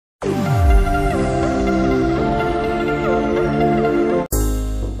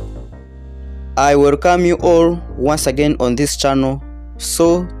I welcome you all once again on this channel.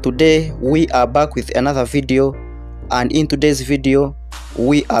 So today we are back with another video, and in today's video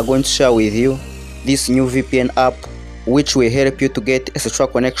we are going to share with you this new VPN app which will help you to get a secure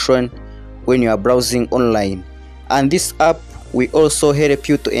connection when you are browsing online. And this app will also help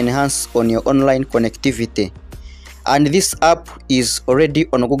you to enhance on your online connectivity. And this app is already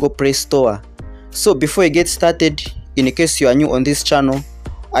on Google Play Store. So before you get started, in case you are new on this channel,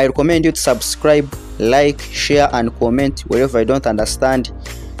 I recommend you to subscribe, like, share and comment wherever you don't understand,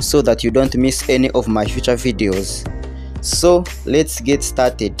 so that you don't miss any of my future videos. So let's get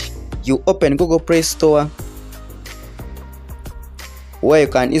started. You open Google Play Store, where you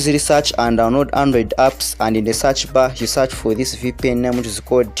can easily search and download Android apps, and in the search bar you search for this VPN name, which is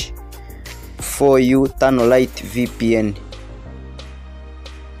called lite VPN.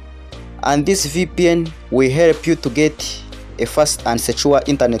 And this VPN will help you to get a fast and secure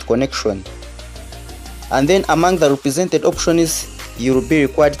internet connection. And then among the represented options, you will be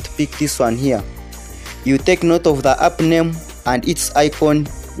required to pick this one here. You take note of the app name and its icon,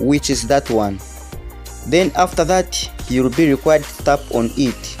 which is that one. Then after that, you will be required to tap on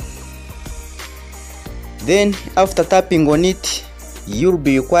it. Then after tapping on it, you will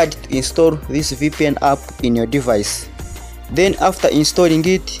be required to install this VPN app in your device. Then after installing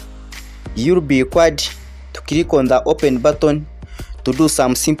it, you will be required to click on the open button to do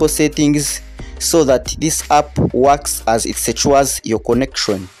some simple settings so that this app works as it secures your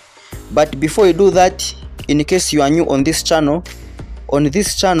connection. But before you do that, in case you are new on this channel,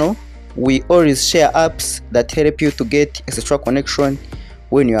 we always share apps that help you to get a secure connection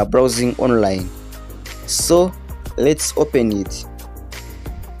when you are browsing online. So let's open it.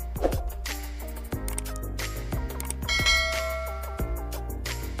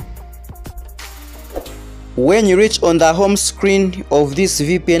 When you reach on the home screen of this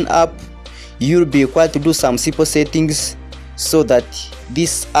VPN app, you'll be required to do some simple settings so that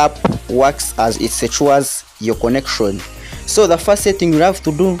this app works as it secures your connection. So the first setting you have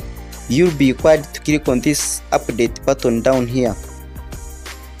to do, you'll be required to click on this update button down here.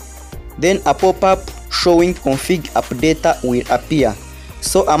 Then a pop-up showing config updater will appear.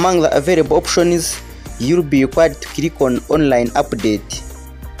 So among the available options, you'll be required to click on online update.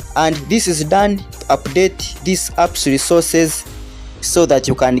 And this is done to update this app's resources so that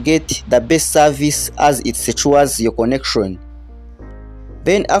you can get the best service as it secures your connection.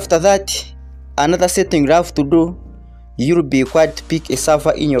 Then after that, another setting you have to do, you'll be required to pick a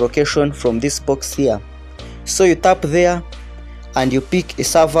server in your location from this box here. So you tap there and you pick a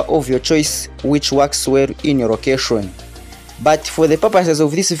server of your choice which works well in your location. But for the purposes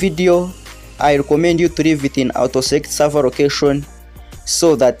of this video, I recommend you to leave it in auto select server location,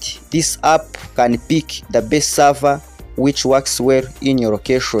 so that this app can pick the best server which works well in your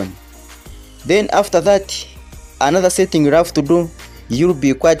location. Then after that, another setting you have to do, you'll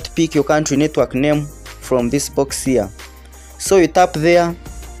be required to pick your country network name from this box here. So you tap there,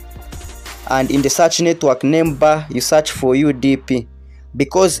 and in the search network name bar you search for UDP,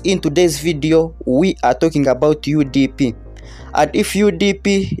 because in today's video we are talking about UDP. And if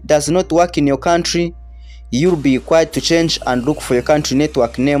UDP does not work in your country, you'll be required to change and look for your country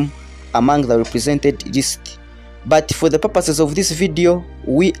network name among the represented list. But for the purposes of this video,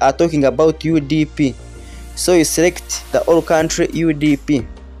 we are talking about UDP. So you select the all country UDP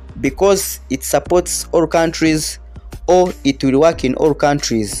because it supports all countries, or it will work in all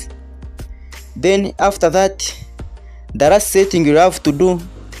countries. Then after that, the last setting you have to do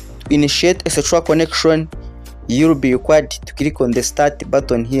to initiate a secure connection, you'll be required to click on the start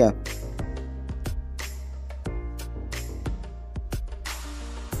button here.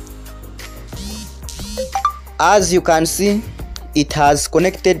 As you can see, it has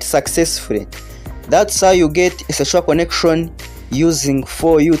connected successfully. That's how you get a secure connection using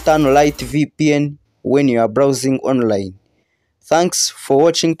lite VPN when you are browsing online. Thanks for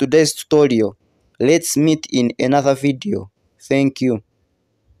watching today's tutorial. Let's meet in another video. Thank you.